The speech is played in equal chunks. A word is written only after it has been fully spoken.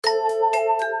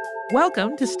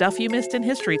Welcome to Stuff You Missed in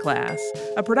History Class,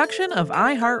 a production of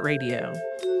iHeartRadio.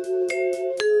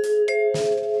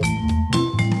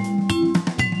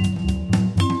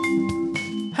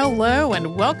 Hello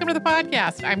and welcome to the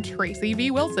podcast. I'm Tracy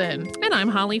V. Wilson. And I'm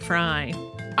Holly Fry.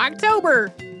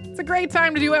 October! It's a great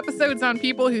time to do episodes on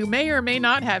people who may or may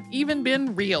not have even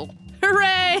been real.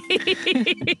 Hooray!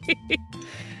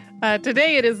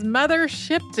 Today it is Mother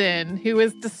Shipton, who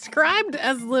is described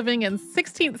as living in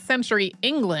 16th century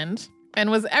England and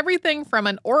was everything from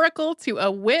an oracle to a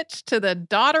witch to the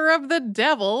daughter of the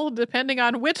devil, depending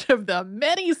on which of the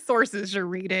many sources you're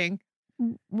reading.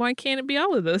 Why can't it be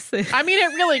all of those things? I mean,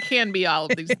 it really can be all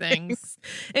of these things.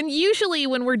 And usually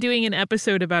when we're doing an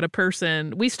episode about a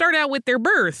person, we start out with their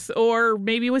birth or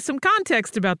maybe with some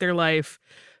context about their life,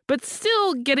 but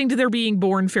still getting to their being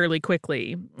born fairly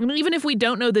quickly. And even if we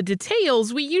don't know the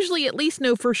details, we usually at least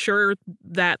know for sure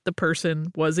that the person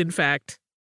was in fact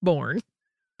born.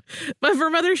 But for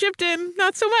Mother Shipton,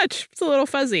 not so much. It's a little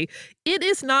fuzzy. It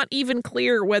is not even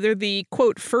clear whether the,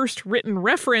 quote, first written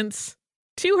reference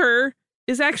to her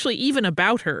is actually even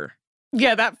about her.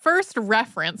 Yeah, that first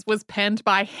reference was penned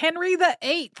by Henry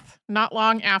VIII, not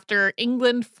long after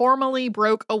England formally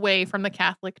broke away from the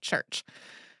Catholic Church.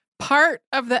 Part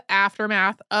of the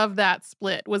aftermath of that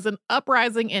split was an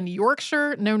uprising in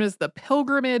Yorkshire known as the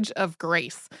Pilgrimage of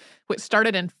Grace, which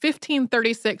started in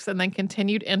 1536 and then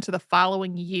continued into the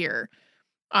following year.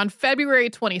 On February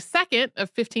 22nd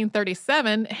of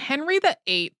 1537, Henry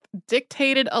VIII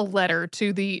dictated a letter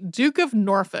to the Duke of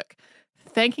Norfolk,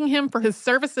 thanking him for his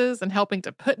services and helping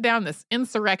to put down this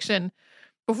insurrection.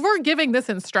 Before giving this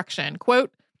instruction,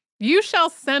 quote, "You shall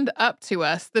send up to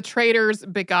us the traitors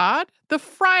Bigod, the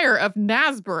friar of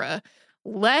Nasborough,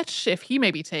 Lech, if he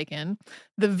may be taken,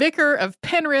 the vicar of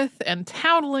Penrith and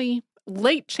Townley,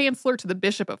 late chancellor to the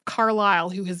Bishop of Carlisle,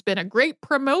 who has been a great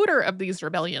promoter of these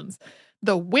rebellions,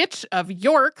 the witch of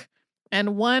York,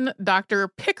 and one Dr.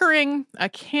 Pickering, a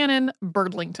canon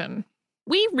Birdlington."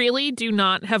 We really do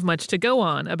not have much to go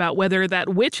on about whether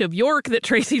that witch of York that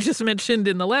Tracy just mentioned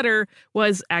in the letter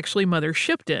was actually Mother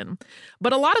Shipton,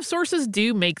 but a lot of sources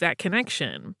do make that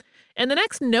connection. And the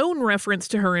next known reference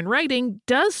to her in writing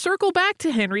does circle back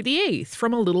to Henry VIII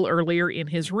from a little earlier in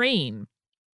his reign.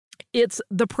 It's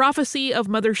the prophecy of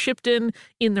Mother Shipton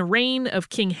in the reign of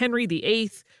King Henry VIII,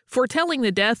 foretelling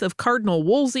the death of Cardinal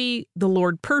Wolsey, the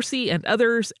Lord Percy, and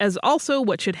others, as also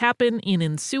what should happen in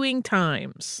ensuing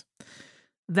times.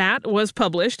 That was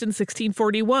published in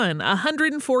 1641,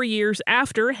 104 years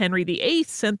after Henry VIII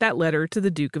sent that letter to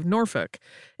the Duke of Norfolk,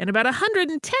 and about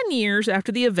 110 years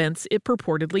after the events it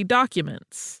purportedly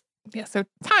documents. Yeah, so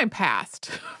time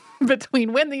passed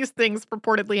between when these things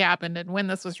purportedly happened and when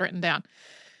this was written down.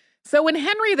 So when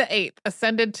Henry VIII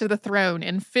ascended to the throne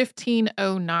in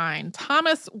 1509,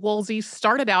 Thomas Wolsey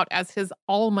started out as his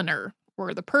almoner,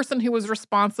 or the person who was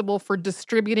responsible for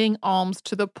distributing alms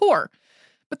to the poor.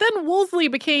 But then Wolsey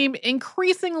became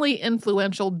increasingly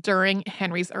influential during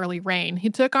Henry's early reign. He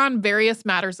took on various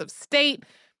matters of state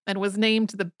and was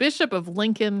named the Bishop of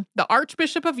Lincoln, the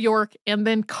Archbishop of York, and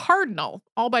then Cardinal,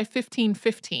 all by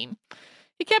 1515.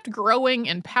 He kept growing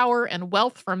in power and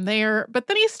wealth from there, but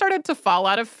then he started to fall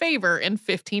out of favor in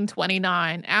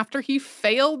 1529 after he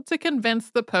failed to convince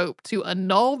the Pope to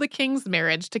annul the king's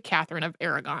marriage to Catherine of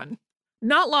Aragon.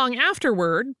 Not long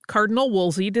afterward, Cardinal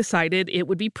Wolsey decided it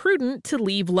would be prudent to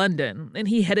leave London, and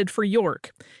he headed for York.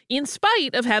 In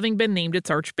spite of having been named its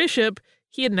archbishop,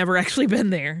 he had never actually been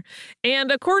there.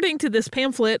 And according to this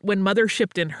pamphlet, when Mother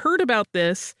Shipton heard about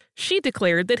this, she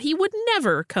declared that he would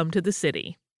never come to the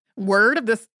city. Word of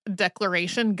this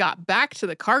declaration got back to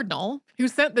the cardinal, who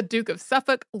sent the Duke of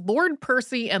Suffolk, Lord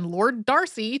Percy, and Lord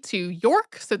Darcy to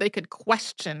York so they could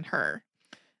question her.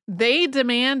 They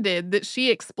demanded that she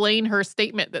explain her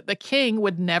statement that the king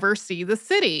would never see the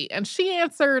city, and she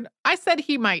answered, "I said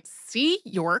he might see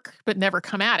York, but never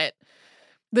come at it."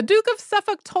 The Duke of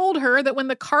Suffolk told her that when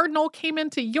the cardinal came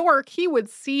into York, he would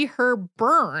see her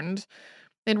burned.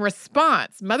 In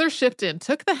response, Mother Shipton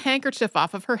took the handkerchief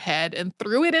off of her head and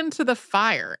threw it into the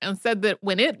fire and said that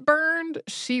when it burned,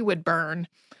 she would burn.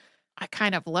 I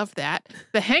kind of love that.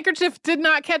 The handkerchief did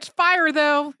not catch fire,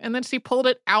 though, and then she pulled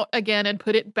it out again and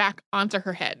put it back onto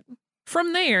her head.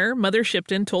 From there, Mother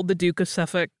Shipton told the Duke of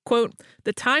Suffolk, quote,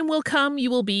 "The time will come you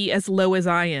will be as low as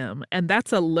I am, and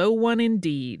that's a low one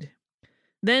indeed."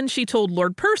 Then she told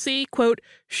Lord Percy, quote,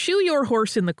 "Shoe your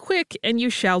horse in the quick, and you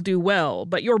shall do well,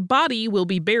 but your body will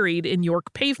be buried in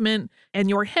York pavement, and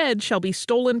your head shall be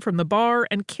stolen from the bar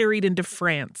and carried into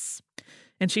France."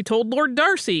 And she told Lord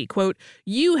Darcy, quote,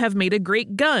 "You have made a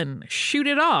great gun. Shoot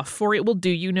it off, for it will do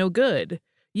you no good.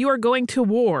 You are going to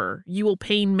war. You will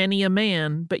pain many a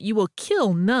man, but you will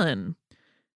kill none.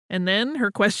 And then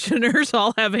her questioners,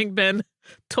 all having been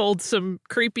told some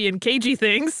creepy and cagey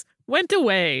things, went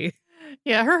away.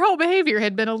 Yeah, her whole behavior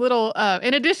had been a little,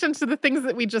 in addition to the things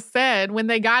that we just said, when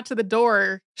they got to the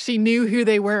door, she knew who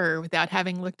they were without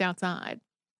having looked outside.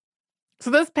 So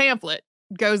this pamphlet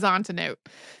goes on to note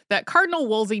that Cardinal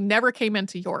Wolsey never came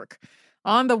into York.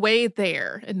 On the way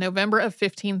there in November of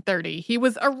 1530, he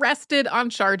was arrested on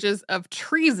charges of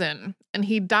treason, and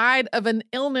he died of an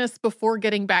illness before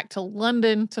getting back to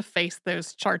London to face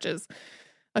those charges.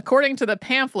 According to the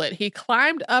pamphlet, he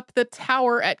climbed up the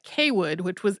tower at Cawood,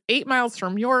 which was 8 miles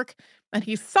from York, and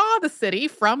he saw the city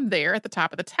from there at the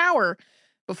top of the tower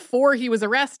before he was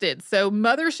arrested. So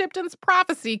Mother Shipton's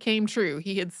prophecy came true.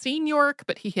 He had seen York,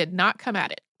 but he had not come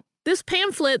at it. This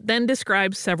pamphlet then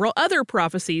describes several other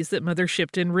prophecies that Mother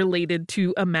Shipton related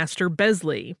to a Master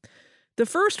Besley. The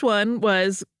first one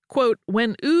was, quote,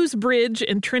 "When Ouse Bridge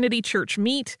and Trinity Church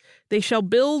meet, they shall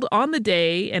build on the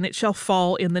day, and it shall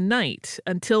fall in the night,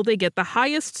 until they get the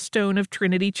highest stone of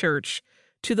Trinity Church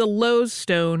to the lowest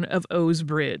stone of Ouse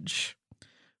Bridge."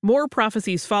 More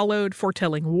prophecies followed,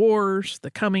 foretelling wars,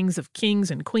 the comings of kings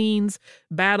and queens,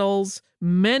 battles,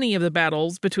 many of the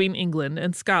battles between England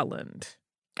and Scotland.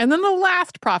 And then the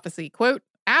last prophecy, quote,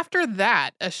 "After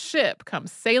that, a ship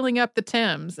comes sailing up the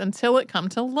Thames until it come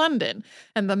to London,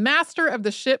 and the master of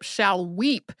the ship shall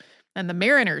weep, and the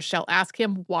mariners shall ask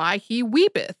him why he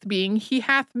weepeth, being he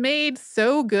hath made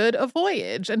so good a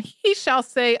voyage. And he shall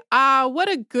say, Ah,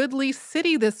 what a goodly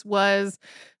city this was,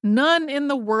 none in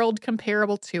the world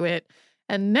comparable to it.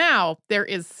 And now there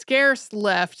is scarce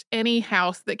left any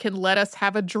house that can let us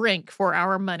have a drink for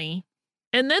our money."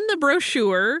 And then the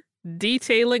brochure,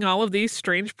 detailing all of these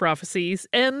strange prophecies,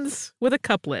 ends with a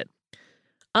couplet.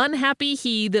 "Unhappy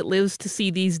he that lives to see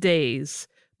these days,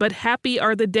 but happy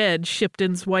are the dead,"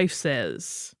 Shipton's wife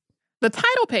says. The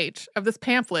title page of this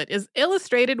pamphlet is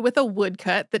illustrated with a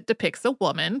woodcut that depicts a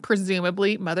woman,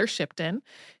 presumably Mother Shipton.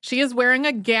 She is wearing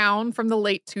a gown from the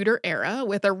late Tudor era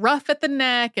with a ruff at the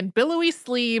neck and billowy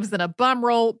sleeves and a bum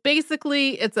roll.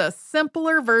 Basically, it's a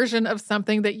simpler version of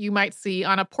something that you might see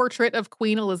on a portrait of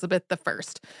Queen Elizabeth I.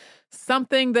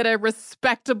 Something that a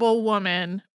respectable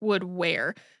woman would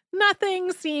wear.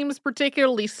 Nothing seems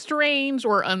particularly strange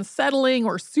or unsettling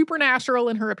or supernatural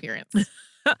in her appearance.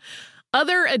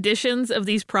 Other editions of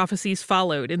these prophecies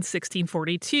followed in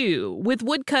 1642, with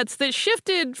woodcuts that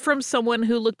shifted from someone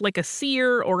who looked like a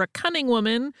seer or a cunning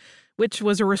woman, which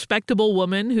was a respectable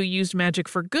woman who used magic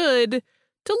for good,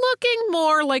 to looking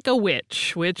more like a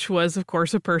witch, which was, of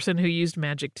course, a person who used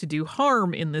magic to do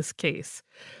harm in this case.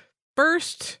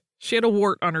 First, she had a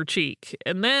wart on her cheek,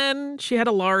 and then she had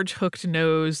a large hooked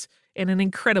nose and an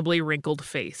incredibly wrinkled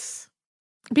face.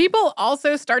 People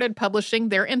also started publishing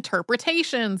their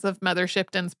interpretations of Mother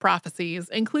Shipton's prophecies,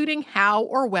 including how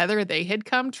or whether they had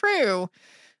come true.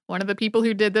 One of the people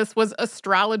who did this was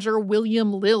astrologer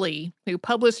William Lilly, who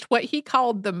published what he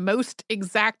called the most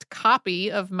exact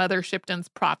copy of Mother Shipton's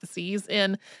prophecies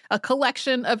in a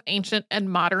collection of ancient and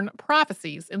modern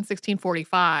prophecies in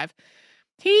 1645.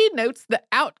 He notes the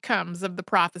outcomes of the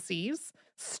prophecies,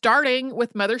 starting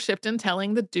with Mother Shipton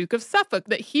telling the Duke of Suffolk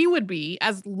that he would be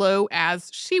as low as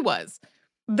she was.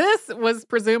 This was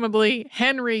presumably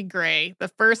Henry Grey, the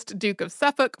first Duke of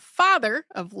Suffolk, father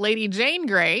of Lady Jane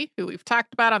Grey, who we've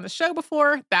talked about on the show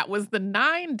before. That was the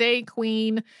 9-day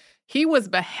queen. He was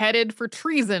beheaded for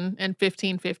treason in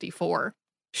 1554.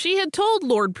 She had told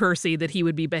Lord Percy that he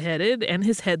would be beheaded and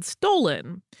his head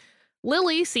stolen.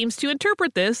 Lilly seems to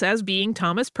interpret this as being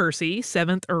Thomas Percy,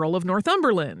 7th Earl of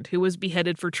Northumberland, who was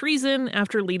beheaded for treason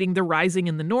after leading the Rising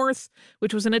in the North,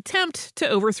 which was an attempt to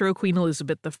overthrow Queen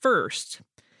Elizabeth I.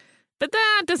 But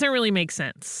that doesn't really make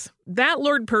sense. That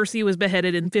Lord Percy was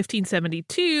beheaded in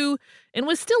 1572 and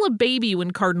was still a baby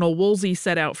when Cardinal Wolsey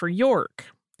set out for York.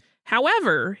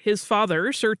 However, his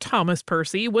father, Sir Thomas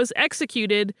Percy, was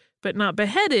executed, but not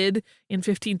beheaded, in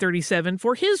 1537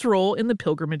 for his role in the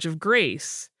Pilgrimage of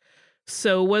Grace.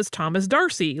 So was Thomas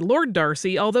Darcy, Lord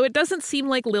Darcy, although it doesn't seem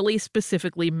like Lilly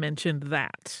specifically mentioned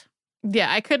that.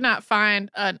 Yeah, I could not find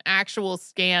an actual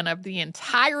scan of the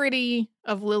entirety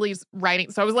of Lilly's writing.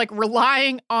 So I was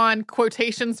relying on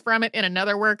quotations from it in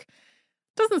another work.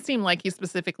 Doesn't seem like he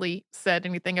specifically said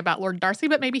anything about Lord Darcy,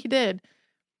 but maybe he did.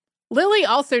 Lilly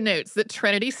also notes that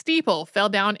Trinity Steeple fell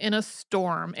down in a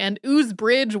storm and Ouse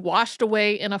Bridge washed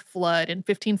away in a flood in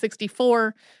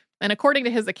 1564. And according to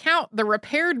his account, the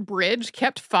repaired bridge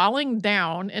kept falling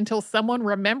down until someone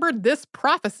remembered this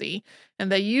prophecy,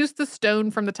 and they used the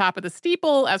stone from the top of the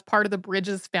steeple as part of the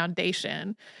bridge's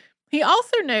foundation. He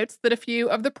also notes that a few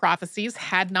of the prophecies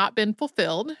had not been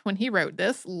fulfilled when he wrote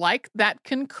this, like that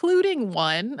concluding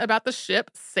one about the ship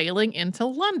sailing into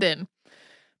London.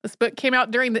 This book came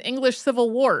out during the English Civil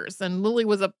Wars, and Lilly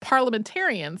was a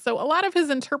parliamentarian, so a lot of his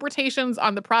interpretations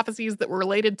on the prophecies that were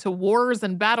related to wars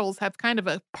and battles have kind of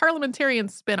a parliamentarian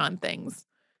spin on things.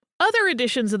 Other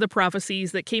editions of the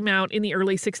prophecies that came out in the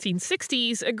early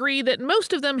 1660s agree that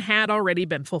most of them had already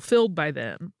been fulfilled by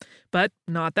then, but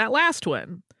not that last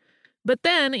one. But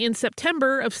then, in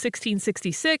September of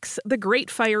 1666, the Great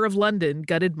Fire of London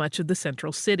gutted much of the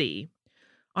central city.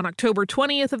 On October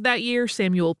 20th of that year,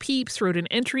 Samuel Pepys wrote an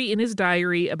entry in his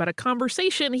diary about a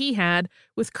conversation he had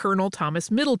with Colonel Thomas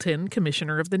Middleton,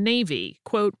 Commissioner of the Navy.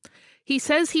 Quote, he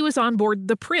says he was on board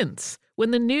the Prince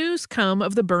when the news come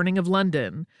of the burning of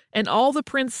London, and all the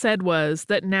Prince said was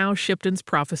that now Shipton's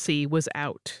prophecy was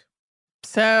out.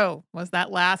 So, was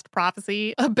that last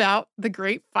prophecy about the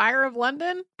Great Fire of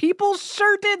London? People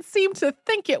sure did seem to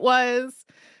think it was.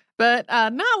 But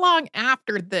not long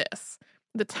after this,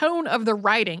 the tone of the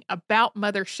writing about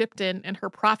Mother Shipton and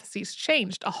her prophecies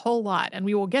changed a whole lot, and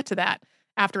we will get to that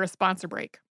after a sponsor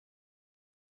break.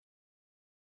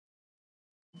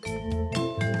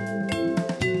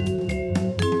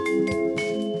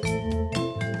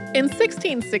 In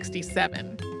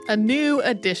 1667, a new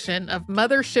edition of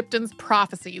Mother Shipton's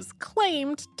prophecies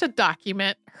claimed to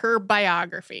document her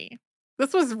biography.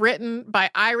 This was written by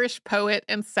Irish poet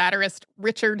and satirist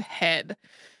Richard Head.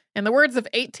 In the words of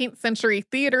 18th century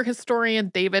theater historian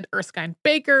David Erskine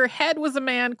Baker, Head was a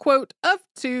man, quote, of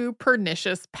two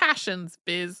pernicious passions,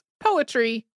 viz.,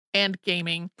 poetry and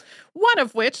gaming, one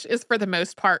of which is for the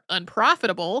most part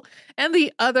unprofitable, and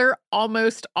the other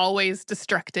almost always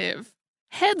destructive.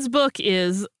 Head's book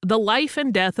is The Life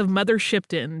and Death of Mother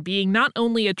Shipton, being not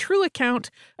only a true account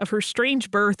of her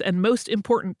strange birth and most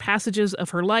important passages of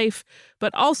her life,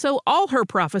 but also all her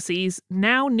prophecies,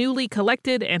 now newly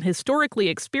collected and historically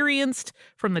experienced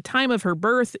from the time of her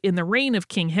birth in the reign of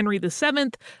King Henry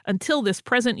VII until this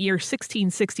present year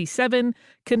 1667,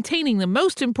 containing the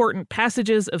most important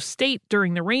passages of state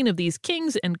during the reign of these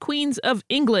kings and queens of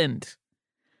England.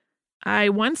 I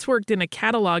once worked in a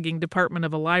cataloging department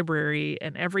of a library,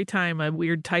 and every time a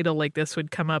weird title like this would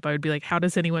come up, I would be like, how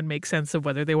does anyone make sense of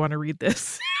whether they want to read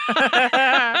this?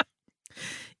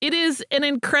 It is an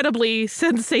incredibly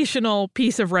sensational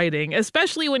piece of writing,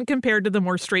 especially when compared to the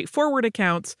more straightforward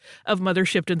accounts of Mother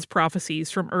Shipton's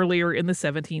prophecies from earlier in the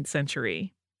 17th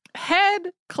century. Head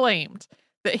claimed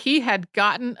that he had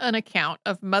gotten an account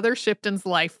of Mother Shipton's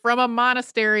life from a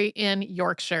monastery in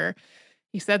Yorkshire.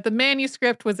 He said the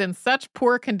manuscript was in such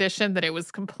poor condition that it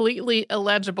was completely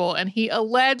illegible, and he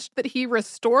alleged that he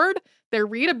restored their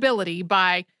readability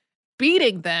by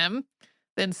beating them,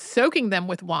 then soaking them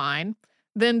with wine,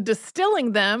 then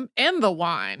distilling them in the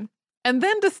wine, and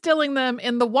then distilling them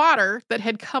in the water that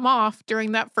had come off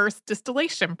during that first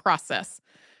distillation process.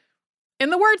 In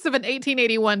the words of an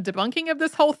 1881 debunking of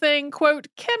this whole thing, quote,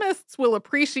 chemists will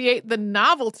appreciate the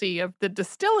novelty of the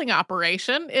distilling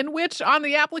operation in which, on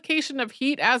the application of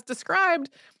heat as described,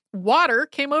 water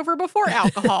came over before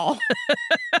alcohol.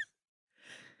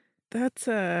 That's,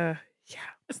 yeah.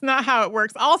 It's not how it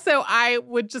works. Also, I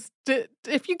would just,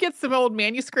 if you get some old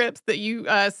manuscripts that you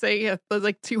say are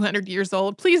like 200 years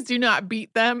old, please do not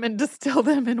beat them and distill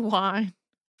them in wine.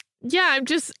 Yeah,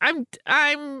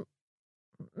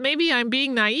 maybe I'm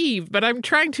being naive, but I'm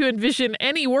trying to envision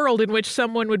any world in which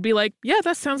someone would be like, yeah,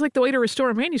 that sounds like the way to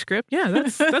restore a manuscript. Yeah,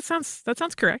 that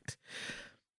sounds correct.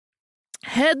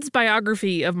 Head's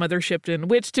biography of Mother Shipton,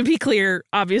 which, to be clear,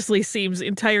 obviously seems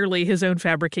entirely his own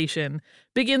fabrication,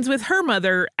 begins with her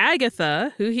mother,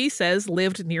 Agatha, who he says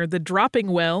lived near the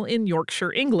Dropping Well in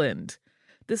Yorkshire, England.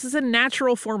 This is a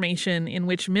natural formation in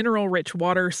which mineral-rich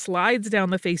water slides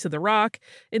down the face of the rock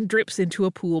and drips into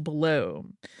a pool below.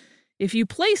 If you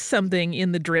place something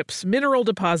in the drips, mineral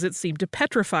deposits seem to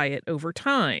petrify it over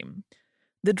time.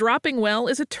 The Dropping Well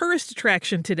is a tourist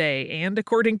attraction today, and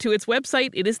according to its website,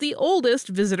 it is the oldest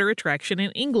visitor attraction in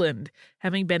England,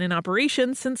 having been in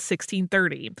operation since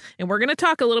 1630. And we're going to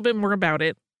talk a little bit more about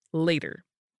it later.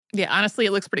 Yeah, honestly,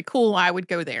 it looks pretty cool. I would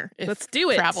go there if Let's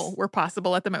do it. Travel were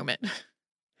possible at the moment.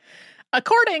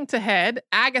 According to Head,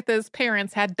 Agatha's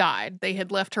parents had died. They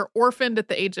had left her orphaned at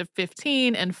the age of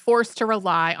 15 and forced to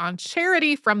rely on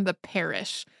charity from the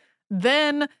parish.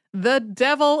 Then the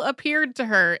devil appeared to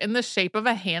her in the shape of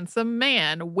a handsome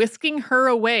man, whisking her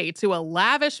away to a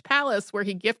lavish palace where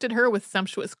he gifted her with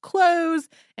sumptuous clothes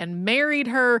and married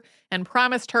her and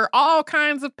promised her all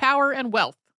kinds of power and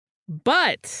wealth.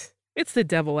 But it's the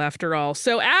devil after all.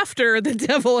 So after the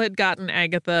devil had gotten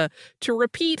Agatha to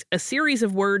repeat a series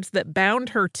of words that bound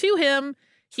her to him,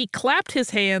 He clapped his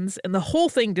hands, and the whole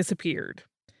thing disappeared.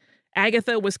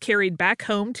 Agatha was carried back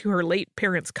home to her late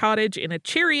parents' cottage in a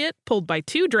chariot pulled by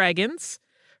 2 dragons.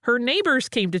 Her neighbors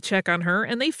came to check on her,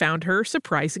 and they found her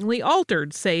surprisingly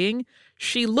altered, saying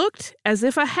she looked as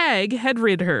if a hag had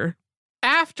rid her.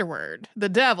 Afterward, the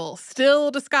devil, still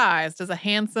disguised as a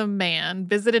handsome man,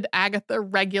 visited Agatha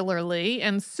regularly,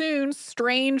 and soon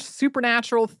strange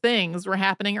supernatural things were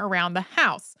happening around the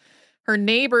house. Her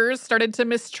neighbors started to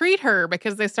mistreat her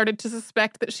because they started to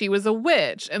suspect that she was a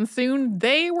witch, and soon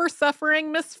they were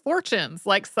suffering misfortunes,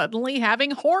 like suddenly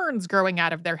having horns growing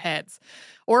out of their heads,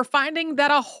 or finding that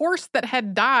a horse that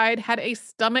had died had a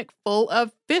stomach full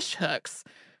of fish hooks.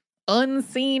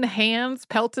 Unseen hands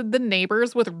pelted the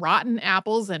neighbors with rotten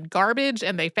apples and garbage,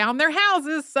 and they found their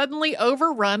houses suddenly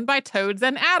overrun by toads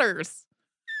and adders.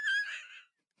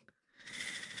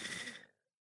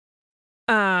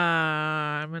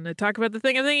 I'm going to talk about the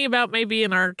thing I'm thinking about maybe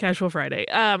in our Casual Friday.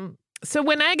 So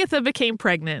when Agatha became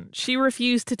pregnant, she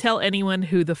refused to tell anyone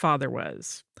who the father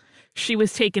was. She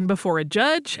was taken before a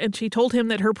judge, and she told him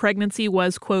that her pregnancy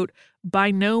was, quote,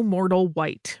 by no mortal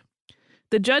wight.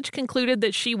 The judge concluded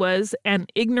that she was an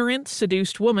ignorant,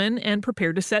 seduced woman and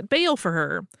prepared to set bail for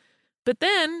her. But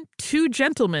then 2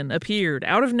 gentlemen appeared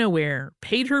out of nowhere,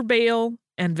 paid her bail,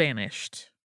 and vanished.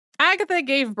 Agatha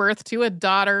gave birth to a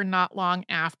daughter not long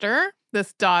after.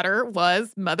 This daughter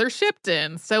was Mother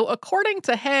Shipton. So according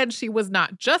to Head, she was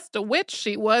not just a witch,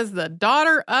 she was the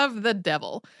daughter of the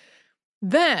devil.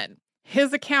 Then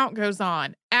his account goes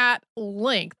on at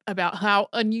length about how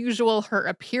unusual her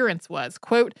appearance was.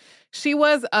 Quote, she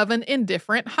was of an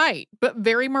indifferent height, but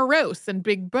very morose and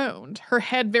big-boned, her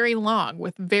head very long,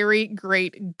 with very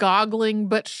great goggling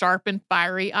but sharp and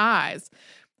fiery eyes.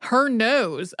 Her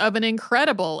nose of an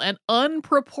incredible and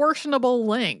unproportionable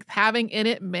length, having in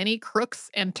it many crooks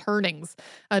and turnings,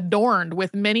 adorned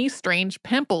with many strange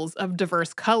pimples of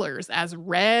diverse colors, as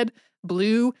red,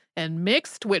 blue, and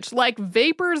mixed, which, like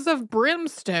vapors of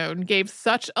brimstone, gave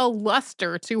such a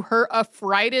luster to her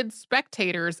affrighted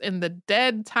spectators in the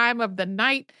dead time of the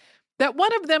night that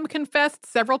one of them confessed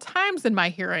several times in my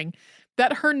hearing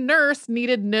that her nurse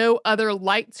needed no other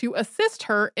light to assist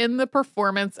her in the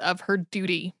performance of her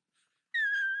duty.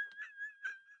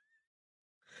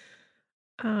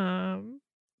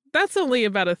 That's only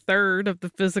about a third of the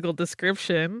physical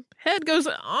description. Head goes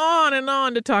on and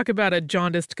on to talk about a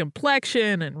jaundiced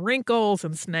complexion and wrinkles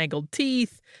and snaggled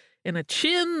teeth and a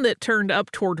chin that turned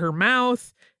up toward her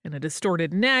mouth and a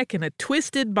distorted neck and a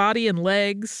twisted body and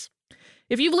legs.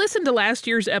 If you've listened to last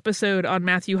year's episode on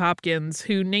Matthew Hopkins,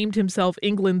 who named himself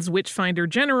England's Witchfinder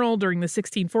General during the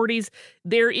 1640s,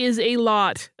 there is a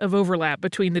lot of overlap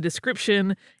between the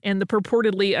description and the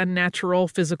purportedly unnatural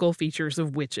physical features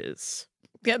of witches.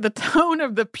 Yeah, the tone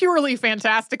of the purely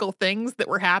fantastical things that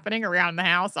were happening around the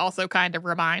house also kind of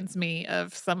reminds me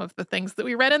of some of the things that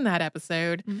we read in that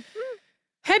episode. Mm-hmm.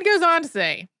 Head goes on to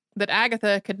say that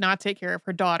Agatha could not take care of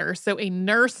her daughter, so a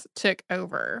nurse took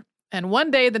over. And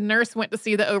one day the nurse went to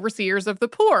see the overseers of the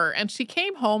poor, and she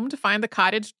came home to find the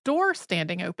cottage door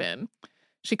standing open.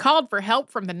 She called for help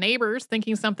from the neighbors,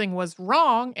 thinking something was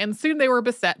wrong, and soon they were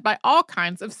beset by all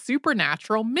kinds of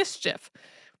supernatural mischief.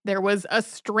 There was a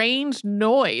strange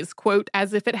noise, quote,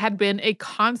 as if it had been a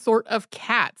consort of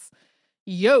cats.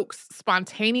 Yokes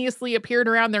spontaneously appeared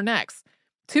around their necks.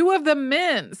 2 of the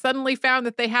men suddenly found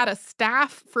that they had a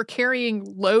staff for carrying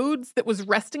loads that was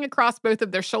resting across both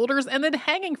of their shoulders, and then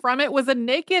hanging from it was a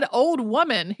naked old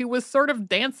woman who was sort of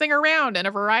dancing around in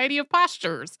a variety of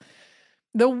postures.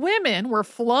 The women were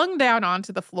flung down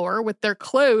onto the floor with their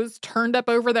clothes turned up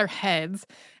over their heads,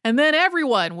 and then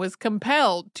everyone was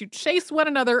compelled to chase one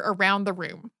another around the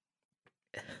room.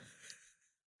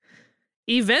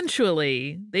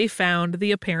 Eventually, they found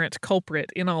the apparent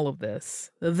culprit in all of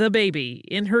this, the baby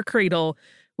in her cradle,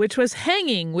 which was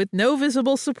hanging with no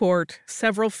visible support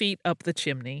several feet up the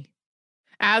chimney.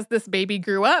 As this baby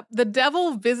grew up, the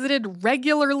devil visited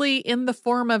regularly in the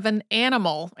form of an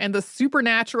animal, and the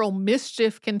supernatural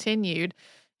mischief continued.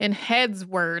 In Head's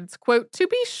words, quote, to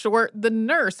be short, the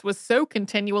nurse was so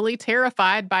continually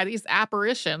terrified by these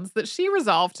apparitions that she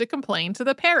resolved to complain to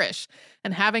the parish,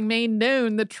 and having made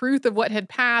known the truth of what had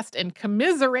passed in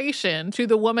commiseration to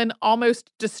the woman almost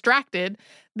distracted,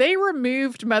 they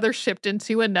removed Mother Shipton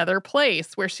to another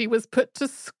place where she was put to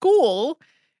school,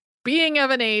 being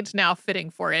of an age now fitting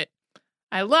for it.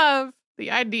 I love the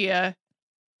idea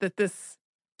that this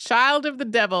child of the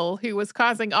devil who was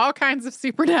causing all kinds of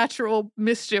supernatural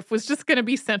mischief was just going to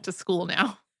be sent to school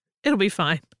now. It'll be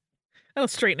fine. That'll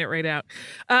straighten it right out.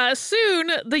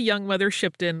 Soon, the young Mother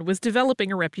Shipton was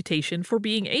developing a reputation for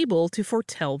being able to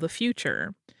foretell the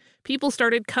future. people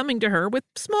started coming to her with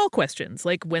small questions,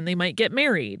 like when they might get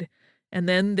married. And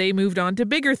then they moved on to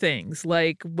bigger things,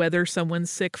 like whether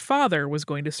someone's sick father was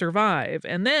going to survive.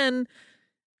 And then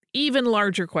even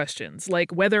larger questions,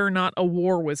 like whether or not a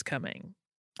war was coming.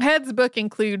 Head's book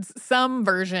includes some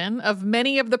version of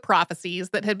many of the prophecies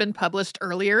that had been published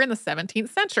earlier in the 17th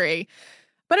century.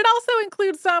 But it also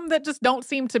includes some that just don't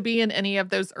seem to be in any of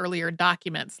those earlier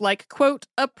documents, like, quote,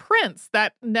 a prince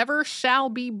that never shall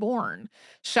be born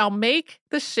shall make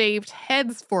the shaved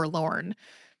heads forlorn.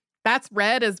 That's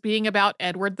read as being about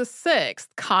Edward VI,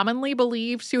 commonly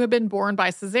believed to have been born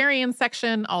by cesarean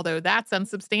section, although that's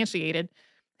unsubstantiated.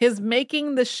 His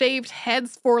making the shaved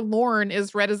heads forlorn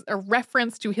is read as a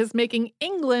reference to his making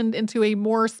England into a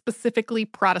more specifically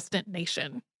Protestant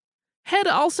nation. Head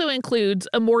also includes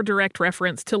a more direct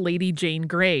reference to Lady Jane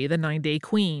Grey, the 9-day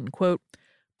queen. Quote,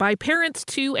 by parents'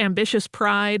 too ambitious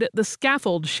pride, the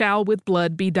scaffold shall with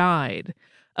blood be dyed.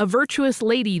 A virtuous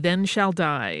lady then shall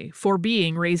die, for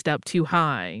being raised up too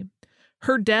high.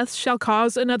 Her death shall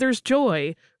cause another's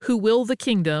joy, who will the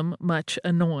kingdom much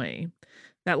annoy.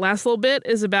 That last little bit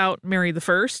is about Mary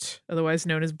I, otherwise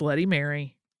known as Bloody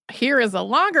Mary. Here is a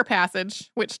longer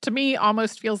passage, which to me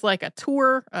almost feels like a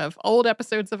tour of old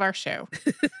episodes of our show.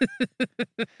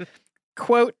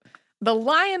 Quote, the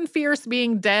lion fierce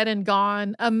being dead and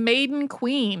gone, a maiden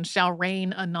queen shall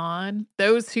reign anon.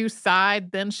 Those who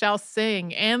sighed then shall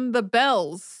sing, and the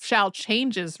bells shall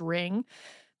changes ring.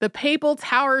 The papal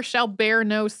tower shall bear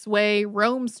no sway,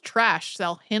 Rome's trash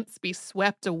shall hence be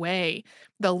swept away.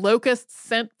 The locusts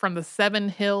sent from the 7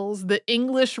 hills, the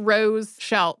English rose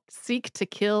shall seek to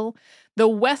kill. The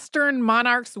western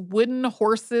monarch's wooden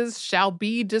horses shall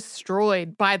be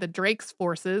destroyed by the Drake's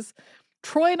forces.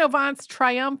 Troynovant's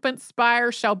triumphant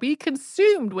spire shall be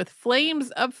consumed with flames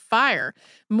of fire.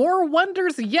 More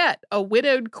wonders yet, a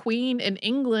widowed queen in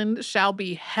England shall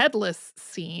be headless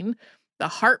seen. The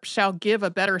harp shall give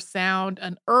a better sound,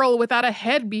 an earl without a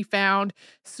head be found.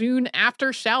 Soon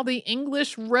after shall the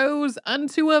English rose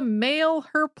unto a male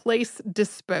her place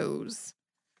dispose.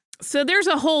 So there's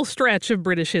a whole stretch of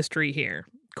British history here.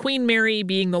 Queen Mary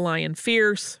being the lion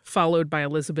fierce, followed by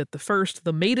Elizabeth I,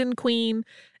 the maiden queen,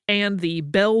 and the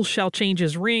bell shall change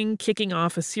his ring, kicking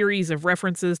off a series of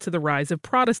references to the rise of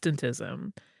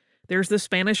Protestantism. There's the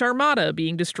Spanish Armada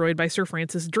being destroyed by Sir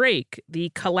Francis Drake, the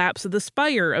collapse of the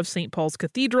spire of St. Paul's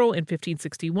Cathedral in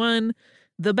 1561,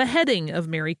 the beheading of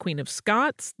Mary Queen of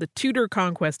Scots, the Tudor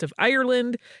conquest of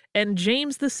Ireland, and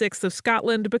James VI of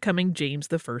Scotland becoming James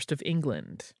I of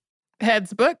England.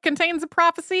 Head's book contains a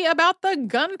prophecy about the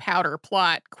gunpowder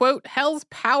plot. Quote, hell's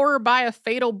power by a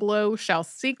fatal blow shall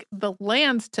seek the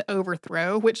land to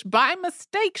overthrow, which by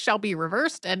mistake shall be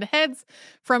reversed, and heads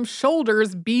from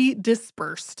shoulders be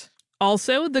dispersed.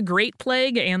 Also, the Great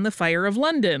Plague and the Fire of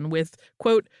London with,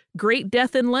 quote, great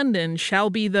death in London shall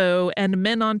be though, and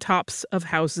men on tops of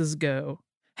houses go.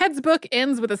 Head's book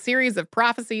ends with a series of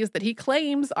prophecies that he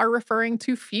claims are referring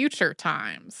to future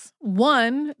times.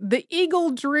 1, the eagle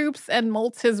droops and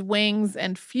molts his wings,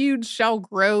 and feuds shall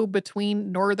grow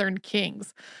between northern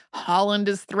kings. Holland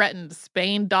is threatened,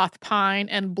 Spain doth pine,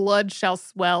 and blood shall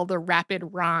swell the rapid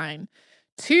Rhine.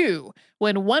 2,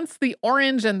 when once the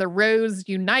orange and the rose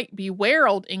unite, beware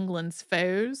old England's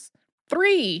foes.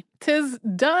 3, 'tis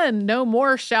done, no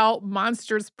more shall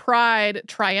monster's pride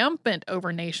triumphant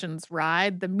over nations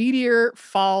ride. The meteor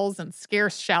falls and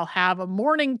scarce shall have a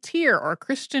mourning tear or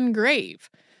Christian grave.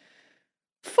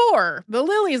 4, the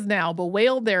lilies now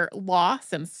bewail their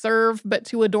loss and serve but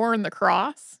to adorn the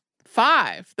cross.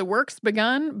 5, the work's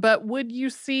begun, but would you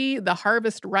see the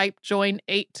harvest ripe join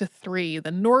 8-3?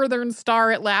 The northern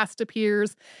star at last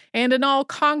appears, and an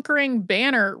all-conquering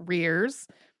banner rears.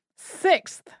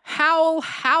 6th, howl,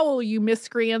 howl, you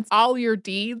miscreants, all your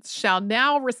deeds shall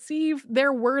now receive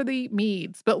their worthy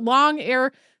meeds. But long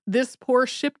ere this poor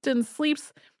Shipton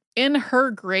sleeps in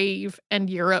her grave, and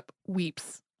Europe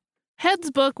weeps.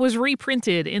 Head's book was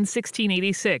reprinted in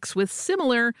 1686 with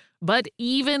similar but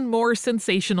even more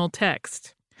sensational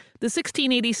text. The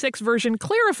 1686 version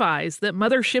clarifies that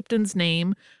Mother Shipton's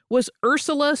name was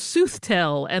Ursula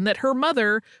Soothtel and that her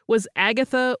mother was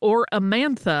Agatha or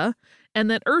Amantha, and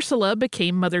that Ursula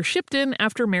became Mother Shipton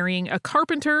after marrying a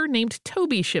carpenter named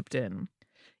Toby Shipton.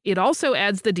 It also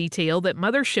adds the detail that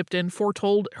Mother Shipton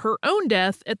foretold her own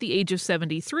death at the age of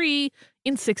 73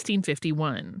 in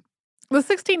 1651. The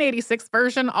 1686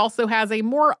 version also has a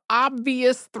more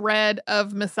obvious thread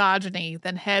of misogyny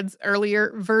than Head's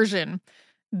earlier version,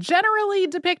 generally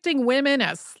depicting women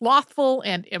as slothful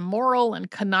and immoral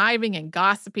and conniving and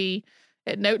gossipy.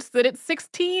 It notes that at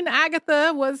 16,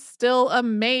 Agatha was still a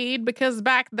maid because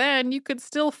back then you could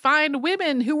still find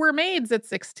women who were maids at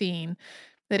 16.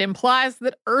 It implies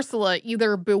that Ursula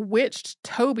either bewitched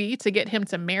Toby to get him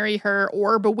to marry her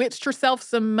or bewitched herself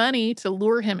some money to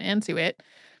lure him into it.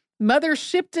 Mother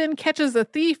Shipton catches a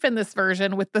thief in this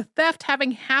version, with the theft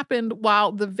having happened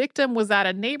while the victim was at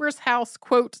a neighbor's house,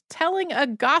 quote, telling a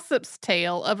gossip's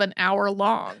tale of an hour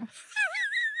long.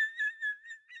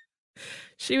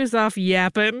 She was off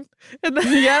yapping. And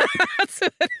that's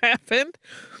what happened.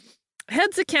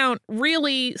 Head's account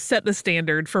really set the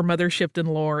standard for Mother Shipton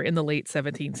lore in the late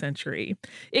 17th century.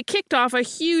 It kicked off a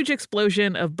huge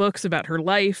explosion of books about her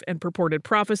life and purported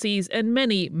prophecies and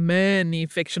many, many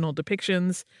fictional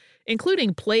depictions,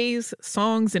 including plays,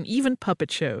 songs, and even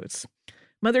puppet shows.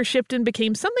 Mother Shipton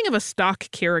became something of a stock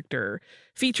character,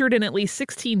 featured in at least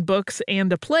 16 books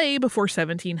and a play before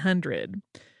 1700.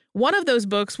 One of those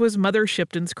books was Mother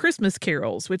Shipton's Christmas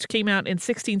Carols, which came out in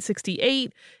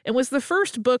 1668 and was the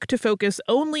first book to focus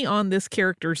only on this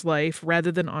character's life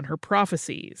rather than on her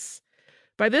prophecies.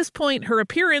 By this point, her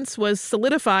appearance was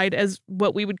solidified as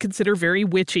what we would consider very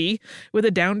witchy, with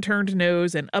a downturned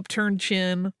nose and upturned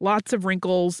chin, lots of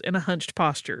wrinkles, and a hunched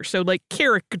posture. So like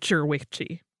caricature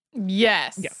witchy.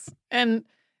 Yes. Yeah. And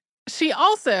she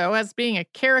also, as being a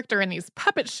character in these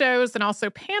puppet shows and also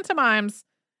pantomimes,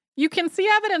 you can see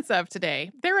evidence of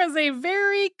today. There is a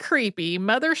very creepy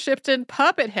Mother Shipton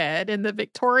puppet head in the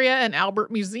Victoria and Albert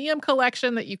Museum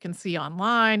collection that you can see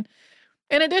online.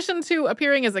 In addition to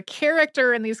appearing as a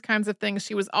character in these kinds of things,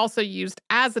 she was also used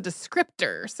as a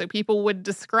descriptor. So people would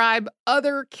describe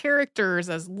other characters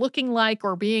as looking like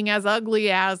or being as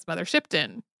ugly as Mother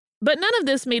Shipton. But none of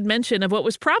this made mention of what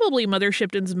was probably Mother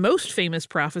Shipton's most famous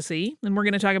prophecy, and we're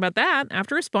going to talk about that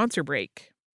after a sponsor break.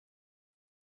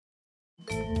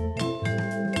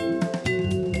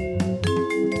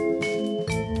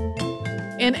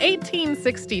 In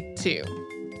 1862,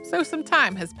 so some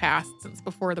time has passed since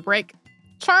before the break,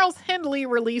 Charles Hindley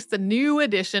released a new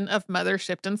edition of Mother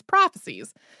Shipton's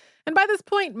prophecies. And by this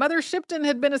point, Mother Shipton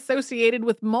had been associated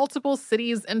with multiple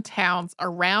cities and towns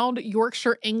around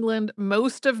Yorkshire, England,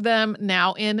 most of them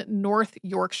now in North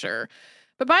Yorkshire.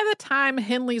 But by the time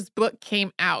Hindley's book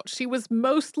came out, she was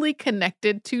mostly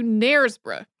connected to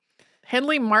Knaresborough.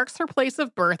 Hindley marks her place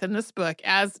of birth in this book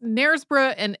as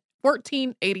Knaresborough in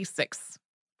 1486.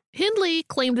 Hindley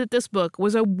claimed that this book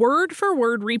was a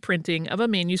word-for-word reprinting of a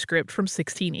manuscript from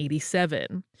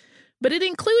 1687. But it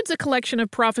includes a collection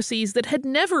of prophecies that had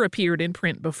never appeared in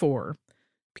print before,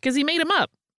 because he made them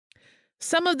up.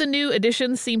 Some of the new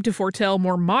editions seem to foretell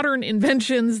more modern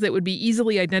inventions that would be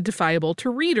easily identifiable to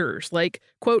readers, like,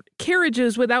 quote,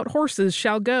 carriages without horses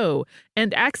shall go,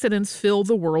 and accidents fill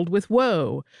the world with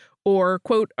woe, or,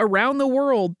 quote, around the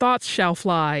world thoughts shall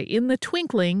fly in the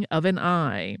twinkling of an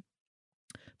eye.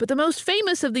 But the most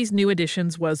famous of these new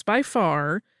editions was by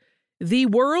far, The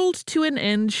World to an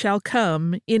End Shall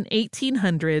Come in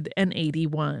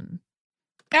 1881.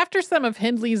 After some of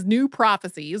Hindley's new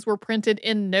prophecies were printed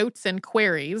in Notes and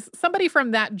Queries, somebody from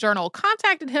that journal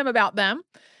contacted him about them.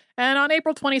 And on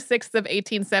April 26th of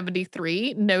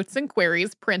 1873, Notes and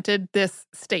Queries printed this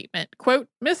statement, quote,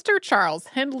 Mr. Charles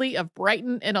Hindley of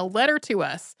Brighton, in a letter to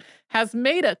us, has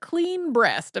made a clean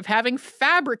breast of having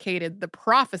fabricated the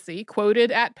prophecy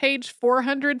quoted at page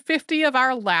 450 of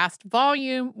our last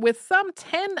volume, with some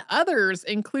 10 others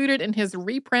included in his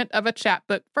reprint of a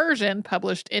chapbook version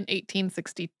published in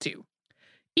 1862.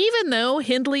 Even though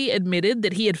Hindley admitted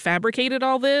that he had fabricated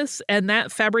all this, and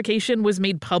that fabrication was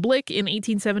made public in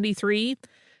 1873,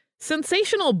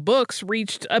 sensational books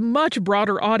reached a much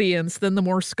broader audience than the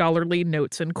more scholarly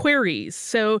Notes and Queries.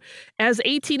 So, as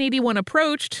 1881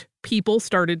 approached, people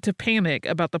started to panic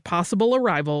about the possible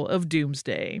arrival of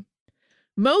Doomsday.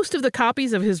 Most of the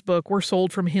copies of his book were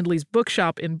sold from Hindley's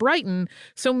bookshop in Brighton,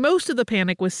 so most of the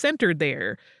panic was centered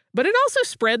there. But it also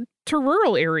spread to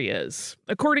rural areas.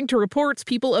 According to reports,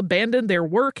 people abandoned their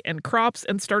work and crops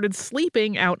and started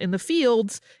sleeping out in the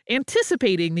fields,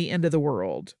 anticipating the end of the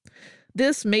world.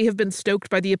 This may have been stoked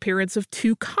by the appearance of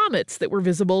 2 comets that were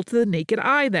visible to the naked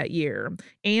eye that year,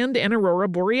 and an aurora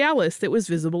borealis that was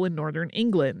visible in northern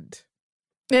England.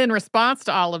 In response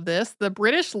to all of this, the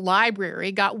British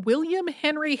Library got William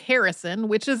Henry Harrison,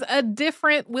 which is a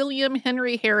different William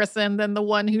Henry Harrison than the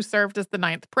one who served as the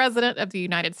 9th President of the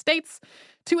United States,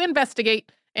 to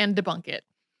investigate and debunk it.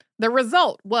 The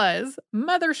result was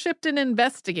Mother Shipton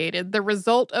investigated the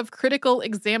result of critical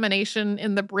examination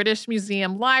in the British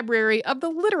Museum Library of the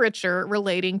literature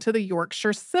relating to the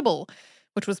Yorkshire Sibyl,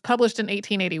 which was published in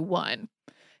 1881.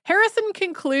 Harrison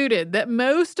concluded that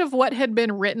most of what had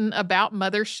been written about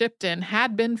Mother Shipton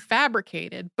had been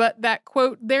fabricated, but that,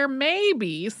 quote, there may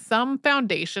be some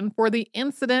foundation for the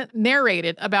incident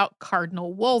narrated about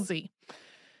Cardinal Wolsey.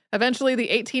 Eventually, the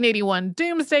 1881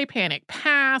 Doomsday Panic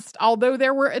passed, although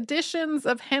there were editions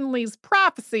of Henley's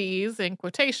prophecies, in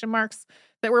quotation marks,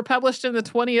 that were published in the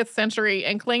 20th century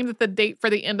and claimed that the date for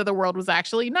the end of the world was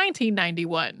actually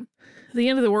 1991. The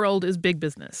end of the world is big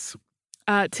business.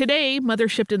 Today, Mother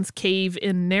Shipton's Cave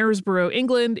in Knaresborough,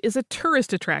 England, is a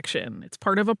tourist attraction. It's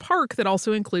part of a park that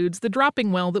also includes the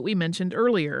dropping well that we mentioned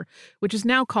earlier, which is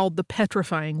now called the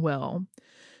Petrifying Well.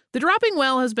 The dropping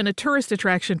well has been a tourist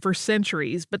attraction for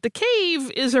centuries, but the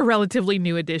cave is a relatively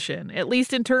new addition, at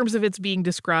least in terms of its being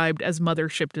described as Mother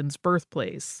Shipton's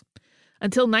birthplace.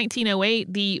 Until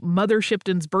 1908, the Mother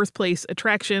Shipton's birthplace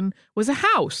attraction was a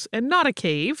house and not a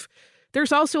cave.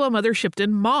 There's also a Mother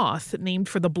Shipton moth, named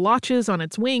for the blotches on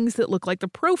its wings that look like the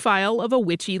profile of a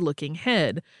witchy-looking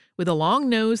head, with a long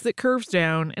nose that curves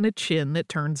down and a chin that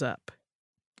turns up.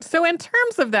 So in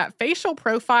terms of that facial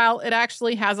profile, it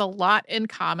actually has a lot in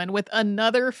common with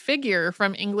another figure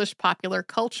from English popular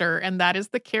culture, and that is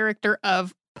the character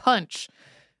of Punch.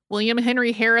 William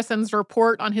Henry Harrison's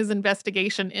report on his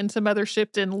investigation into Mother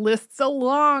Shipton lists a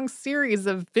long series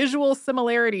of visual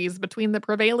similarities between the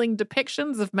prevailing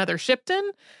depictions of Mother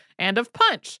Shipton and of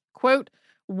Punch. Quote,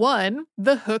 1,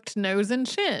 the hooked nose and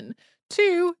chin.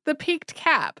 2, the peaked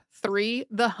cap. 3,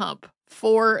 the hump.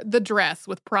 4, the dress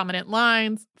with prominent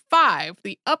lines. 5,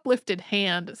 the uplifted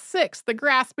hand. 6, the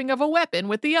grasping of a weapon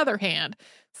with the other hand.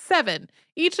 7,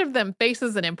 each of them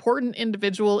faces an important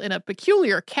individual in a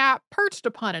peculiar cap perched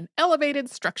upon an elevated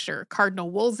structure,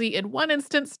 Cardinal Wolsey in one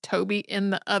instance, Toby in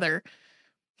the other.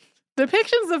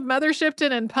 Depictions of Mother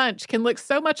Shipton and Punch can look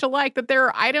so much alike that there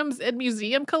are items in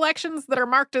museum collections that are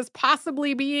marked as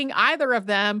possibly being either of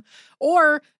them,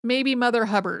 or maybe Mother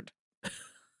Hubbard.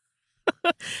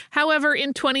 However,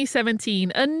 in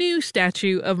 2017, a new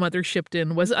statue of Mother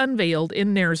Shipton was unveiled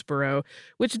in Knaresborough,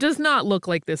 which does not look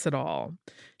like this at all.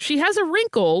 She has a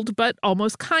wrinkled but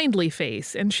almost kindly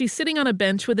face, and she's sitting on a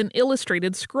bench with an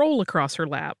illustrated scroll across her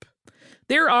lap.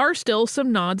 There are still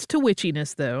some nods to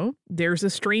witchiness, though. There's a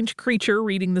strange creature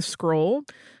reading the scroll,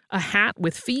 a hat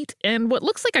with feet, and what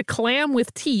looks like a clam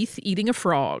with teeth eating a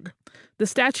frog. The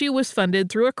statue was funded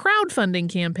through a crowdfunding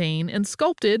campaign and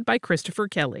sculpted by Christopher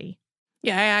Kelly.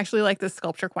 Yeah, I actually like this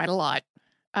sculpture quite a lot.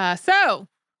 So,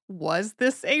 was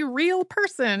this a real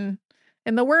person?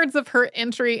 In the words of her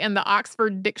entry in the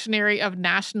Oxford Dictionary of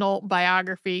National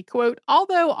Biography, quote,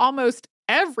 although almost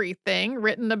everything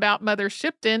written about Mother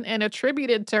Shipton and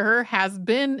attributed to her has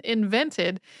been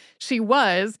invented, she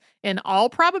was, in all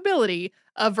probability,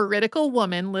 a veridical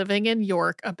woman living in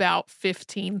York about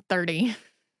 1530.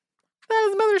 That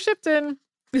is Mother Shipton.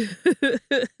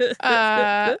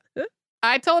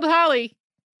 I told Holly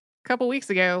a couple weeks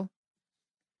ago,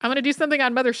 I'm going to do something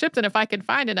on Mother Shipton if I can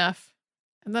find enough.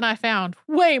 And then I found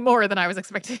way more than I was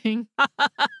expecting.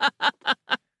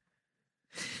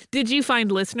 Did you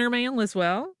find listener mail as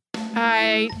well?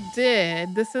 I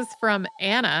did. This is from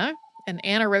Anna. And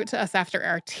Anna wrote to us after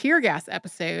our tear gas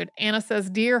episode. Anna says,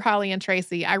 Dear Holly and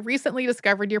Tracy, I recently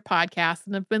discovered your podcast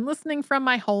and have been listening from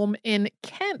my home in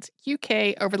Kent,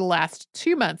 UK over the last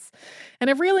 2 months and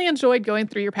have really enjoyed going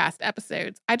through your past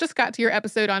episodes. I just got to your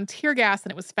episode on tear gas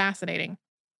and it was fascinating.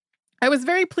 I was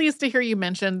very pleased to hear you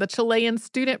mention the Chilean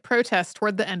student protest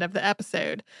toward the end of the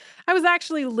episode. I was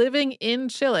actually living in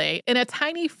Chile in a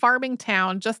tiny farming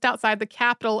town just outside the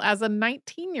capital as a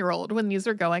 19-year-old when these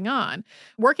were going on,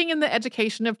 working in the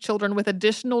education of children with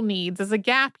additional needs as a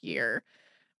gap year.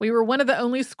 We were one of the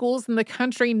only schools in the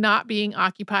country not being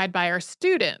occupied by our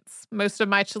students. Most of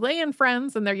my Chilean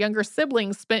friends and their younger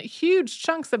siblings spent huge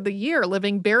chunks of the year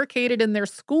living barricaded in their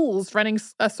schools, running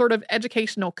a sort of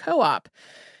educational co-op.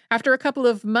 After a couple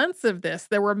of months of this,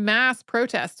 there were mass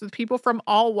protests with people from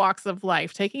all walks of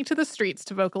life taking to the streets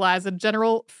to vocalize a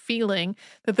general feeling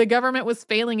that the government was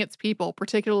failing its people,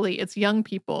 particularly its young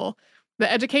people.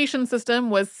 The education system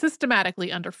was systematically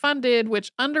underfunded,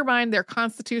 which undermined their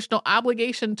constitutional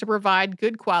obligation to provide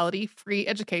good quality, free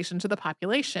education to the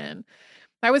population.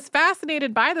 I was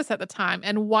fascinated by this at the time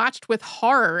and watched with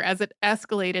horror as it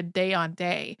escalated day on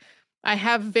day. I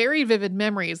have very vivid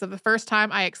memories of the first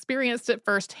time I experienced it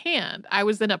firsthand. I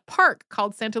was in a park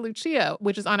called Santa Lucia,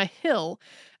 which is on a hill,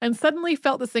 and suddenly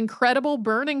felt this incredible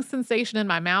burning sensation in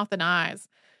my mouth and eyes.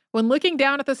 When looking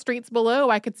down at the streets below,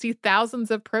 I could see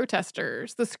thousands of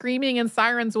protesters. The screaming and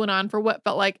sirens went on for what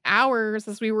felt like hours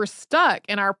as we were stuck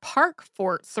in our park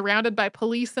fort surrounded by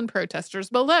police and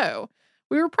protesters below.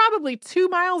 We were probably 2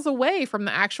 miles away from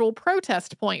the actual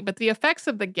protest point, but the effects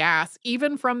of the gas,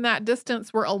 even from that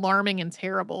distance, were alarming and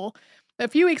terrible. A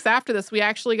few weeks after this, we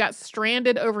actually got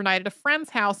stranded overnight at a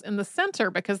friend's house in the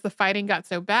center because the fighting got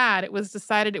so bad, it was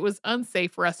decided it was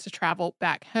unsafe for us to travel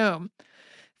back home.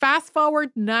 Fast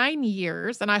forward 9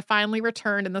 years, and I finally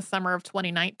returned in the summer of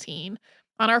 2019.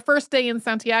 On our first day in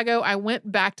Santiago, I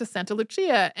went back to Santa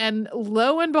Lucia, and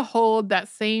lo and behold, that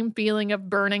same feeling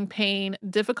of burning pain,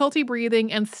 difficulty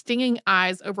breathing, and stinging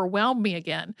eyes overwhelmed me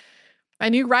again. I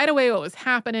knew right away what was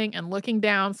happening, and looking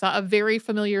down, saw a very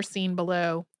familiar scene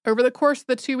below. Over the course of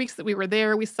the 2 weeks that we were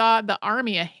there, we saw the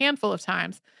army a handful of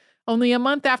times. Only a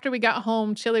month after we got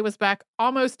home, Chile was back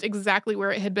almost exactly where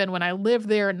it had been when I lived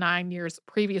there 9 years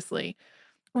previously.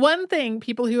 One thing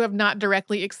people who have not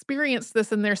directly experienced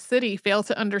this in their city fail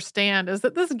to understand is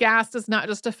that this gas does not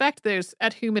just affect those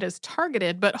at whom it is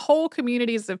targeted, but whole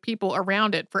communities of people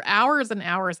around it for hours and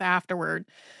hours afterward.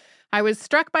 I was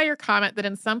struck by your comment that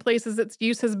in some places its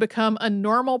use has become a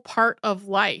normal part of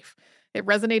life. It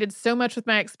resonated so much with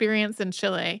my experience in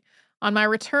Chile. On my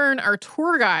return, our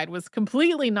tour guide was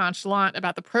completely nonchalant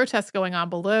about the protests going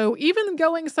on below, even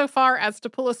going so far as to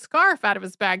pull a scarf out of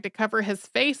his bag to cover his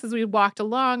face as we walked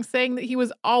along, saying that he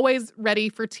was always ready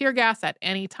for tear gas at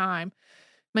any time.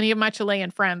 Many of my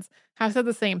Chilean friends have said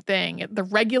the same thing. The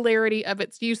regularity of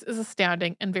its use is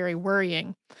astounding and very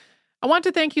worrying. I want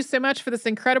to thank you so much for this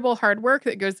incredible hard work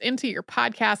that goes into your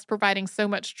podcast, providing so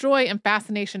much joy and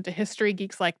fascination to history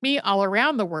geeks like me all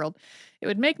around the world. It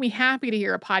would make me happy to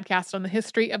hear a podcast on the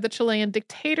history of the Chilean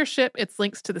dictatorship, its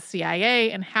links to the CIA,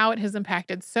 and how it has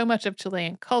impacted so much of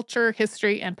Chilean culture,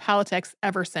 history, and politics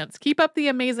ever since. Keep up the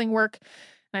amazing work,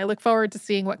 and I look forward to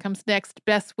seeing what comes next.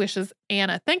 Best wishes,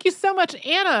 Anna. Thank you so much,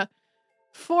 Anna,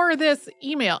 for this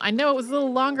email. I know it was a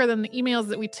little longer than the emails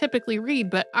that we typically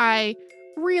read, but I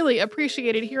really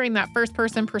appreciated hearing that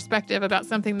first-person perspective about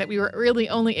something that we were really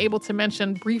only able to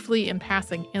mention briefly in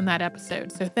passing in that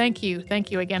episode. So thank you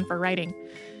again for writing.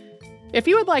 If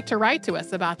you would like to write to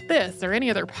us about this or any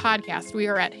other podcast, we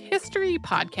are at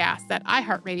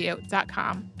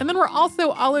historypodcast@iheartradio.com. And then we're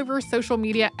also all over social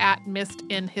media at Missed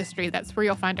in History. That's where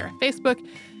you'll find our Facebook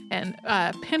and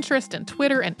Pinterest and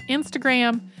Twitter and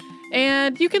Instagram.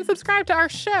 And you can subscribe to our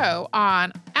show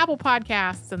on Apple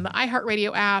Podcasts and the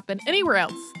iHeartRadio app and anywhere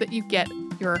else that you get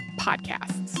your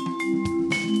podcasts.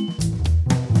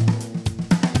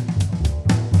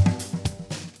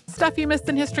 Stuff You Missed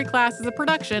in History Class is a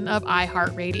production of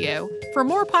iHeartRadio. For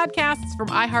more podcasts from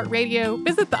iHeartRadio,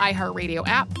 visit the iHeartRadio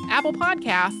app, Apple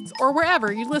Podcasts, or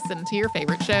wherever you listen to your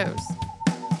favorite shows.